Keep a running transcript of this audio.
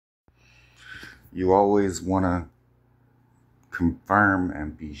You always want to confirm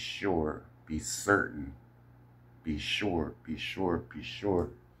and be sure, be certain, be sure, be sure, be sure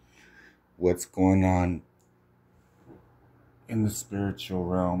what's going on in the spiritual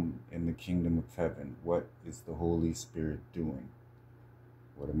realm, in the kingdom of heaven. What is the Holy Spirit doing?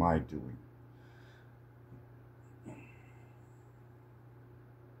 What am I doing?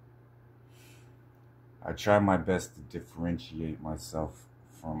 I try my best to differentiate myself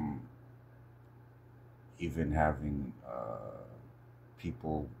from even having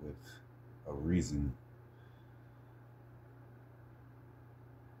people with a reason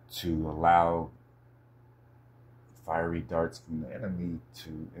to allow fiery darts from the enemy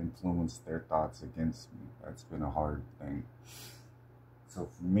to influence their thoughts against me. That's been a hard thing. So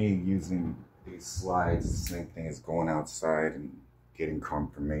for me, using these slides is the same thing as going outside and getting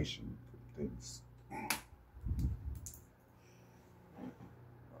confirmation for things.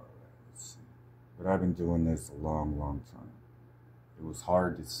 But I've been doing this a long, long time. It was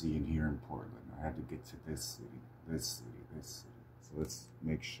hard to see and hear in Portland. I had to get to this city, this city, this city. So let's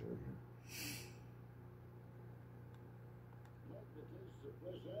make sure here.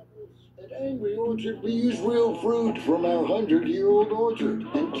 At Angry Orchard, we use real fruit from our 100-year-old orchard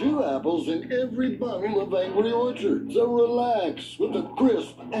and 2 apples in every bottle of Angry Orchard. So relax with the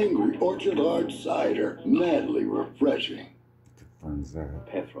crisp Angry Orchard hard cider. Madly refreshing. Confirms that.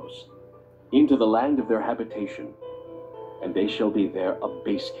 Petros, into the land of their habitation, and they shall be there a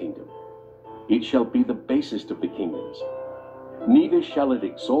base kingdom. It shall be the basest of the kingdoms. Neither shall it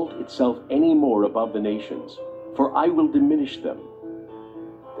exalt itself any more above the nations, for I will diminish them,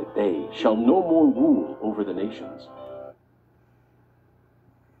 that they shall no more rule over the nations.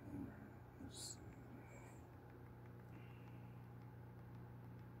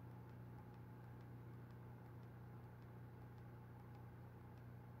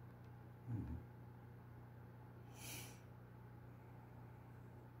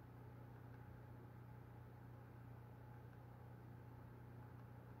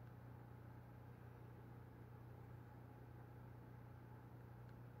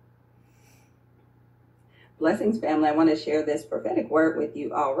 Blessings, family. I want to share this prophetic word with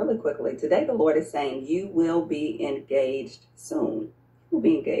you all really quickly. Today, the Lord is saying you will be engaged soon. You will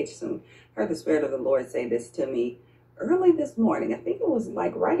be engaged soon. I heard the Spirit of the Lord say this to me early this morning. I think it was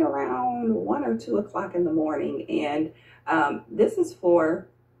like right around 1 or 2 o'clock in the morning. And this is for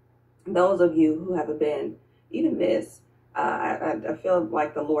those of you who have been, even this, I feel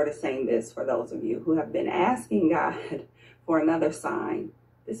like the Lord is saying this for those of you who have been asking God for another sign.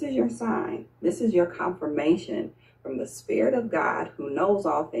 This is your sign. This is your confirmation from the Spirit of God, who knows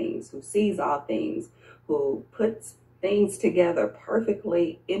all things, who sees all things, who puts things together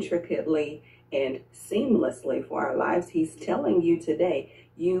perfectly, intricately, and seamlessly for our lives. He's telling you today,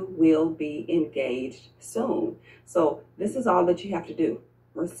 you will be engaged soon. So this is all that you have to do.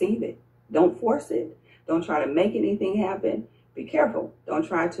 Receive it. Don't force it. Don't try to make anything happen. Be careful. Don't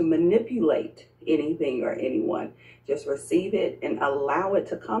try to manipulate anything or anyone. Just receive it and allow it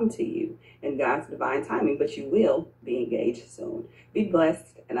to come to you in God's divine timing, but you will be engaged soon. Be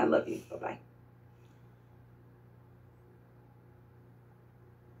blessed, and I love you. Bye-bye.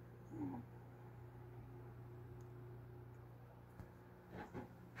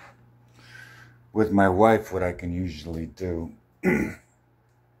 With my wife, what I can usually do,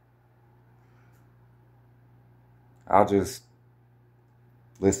 I'll just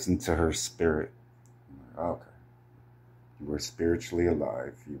listen to her spirit. Okay. You were spiritually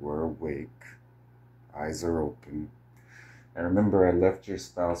alive. You were awake. Eyes are open. And remember, I left your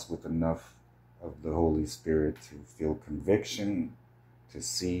spouse with enough of the Holy Spirit to feel conviction, to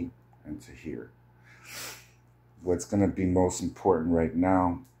see, and to hear. What's going to be most important right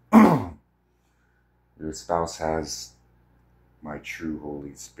now, your spouse has my true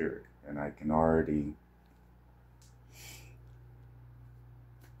Holy Spirit. And I can already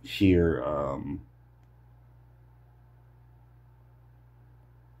hear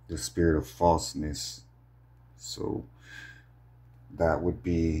the spirit of falseness. So that would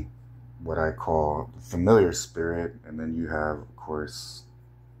be what I call the familiar spirit. And then you have, of course,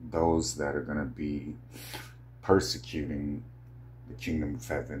 those that are going to be persecuting the kingdom of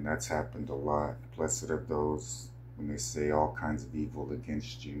heaven. That's happened a lot. Blessed are those when they say all kinds of evil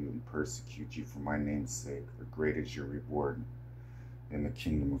against you and persecute you for my name's sake, for great is your reward in the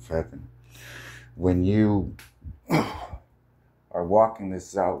kingdom of heaven. When you are walking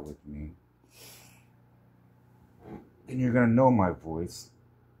this out with me, then you're going to know my voice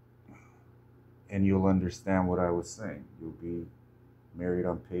and you'll understand what I was saying. You'll be married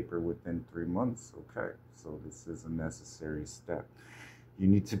on paper within 3 months. Okay, so this is a necessary step. You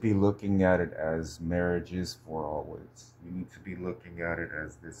need to be looking at it as marriage is for always. You need to be looking at it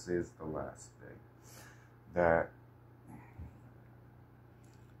as this is the last day. That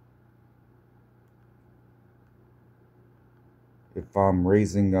if I'm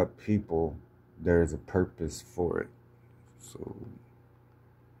raising up people, there's a purpose for it. So,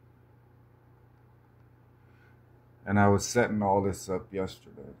 and I was setting all this up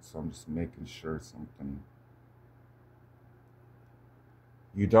yesterday, so I'm just making sure something.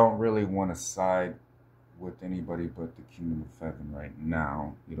 You don't really want to side with anybody but the kingdom of heaven right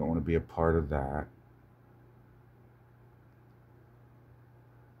now. You don't want to be a part of that.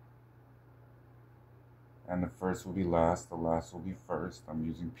 And the first will be last, the last will be first. I'm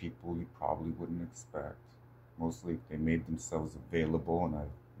using people you probably wouldn't expect. Mostly they made themselves available and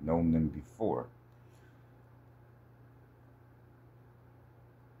I've known them before.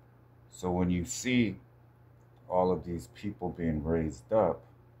 So when you see all of these people being raised up,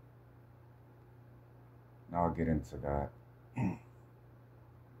 now I'll get into that.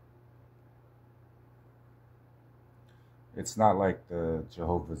 It's not like the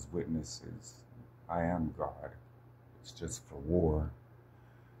Jehovah's Witnesses. I am God. It's just for war.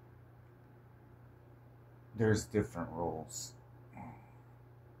 There's different roles.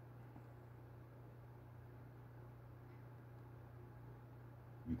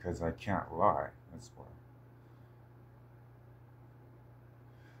 Because I can't lie. That's why.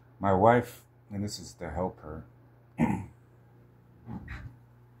 My wife, and this is to help her,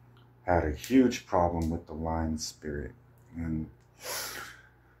 had a huge problem with the lying spirit and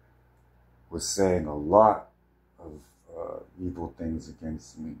was saying a lot of evil things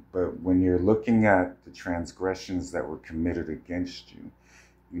against me. But when you're looking at the transgressions that were committed against you,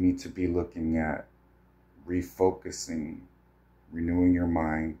 you need to be looking at refocusing, renewing your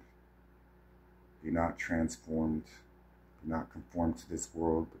mind. Be not transformed, be not conformed to this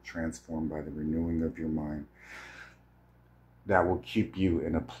world, but transformed by the renewing of your mind. That will keep you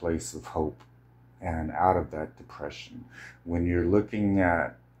in a place of hope and out of that depression. When you're looking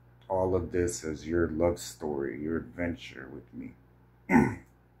at all of this as your love story, your adventure with me,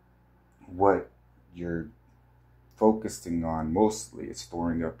 what you're focusing on mostly is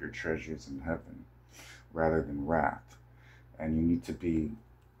storing up your treasures in heaven rather than wrath. And you need to be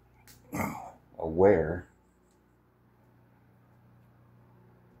aware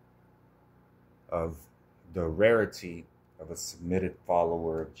of the rarity of a submitted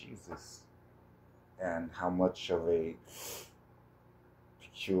follower of Jesus and how much of a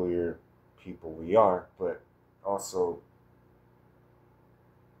peculiar people we are, but also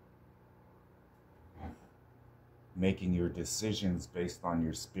making your decisions based on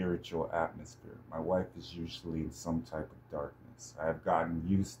your spiritual atmosphere. My wife is usually in some type of darkness. I have gotten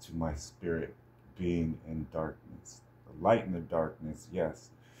used to my spirit being in darkness. The light in the darkness,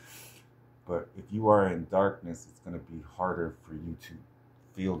 yes. But if you are in darkness, it's going to be harder for you to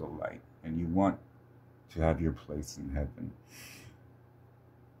feel the light. And you want to have your place in heaven.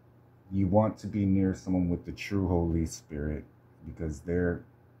 You want to be near someone with the true Holy Spirit because they're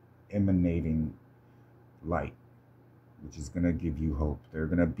emanating light, which is going to give you hope. They're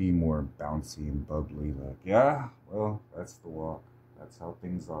going to be more bouncy and bubbly, like, yeah, well, that's the walk. That's how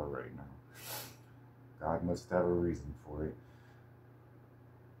things are right now. God must have a reason for it.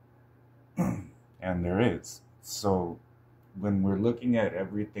 And there is. So when we're looking at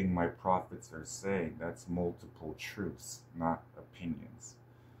everything my prophets are saying, that's multiple truths, not opinions.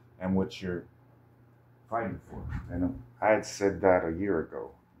 And what you're fighting for. And I had said that a year ago.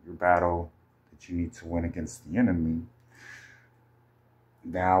 Your battle that you need to win against the enemy.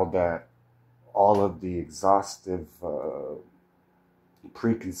 Now that all of the exhaustive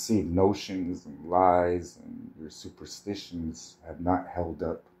preconceived notions and lies and your superstitions have not held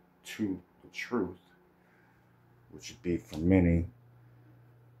up to the truth, which would be for many.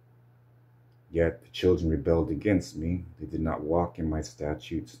 Yet the children rebelled against me. They did not walk in my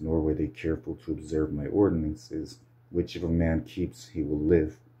statutes, nor were they careful to observe my ordinances. Which if a man keeps, he will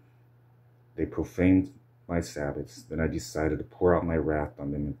live. They profaned my Sabbaths. Then I decided to pour out my wrath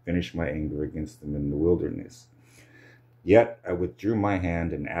on them and finish my anger against them in the wilderness. Yet I withdrew my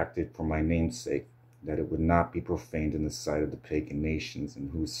hand and acted for my name's sake, that it would not be profaned in the sight of the pagan nations in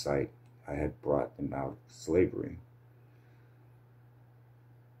whose sight I had brought them out of slavery.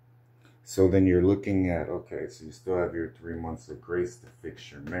 So then you're looking at, okay, so you still have your 3 months of grace to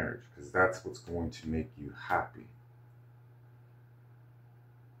fix your marriage, because that's what's going to make you happy.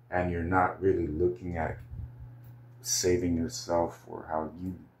 And you're not really looking at saving yourself or how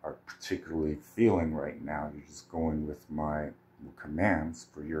you are particularly feeling right now. You're just going with my commands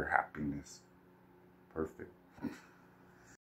for your happiness. Perfect.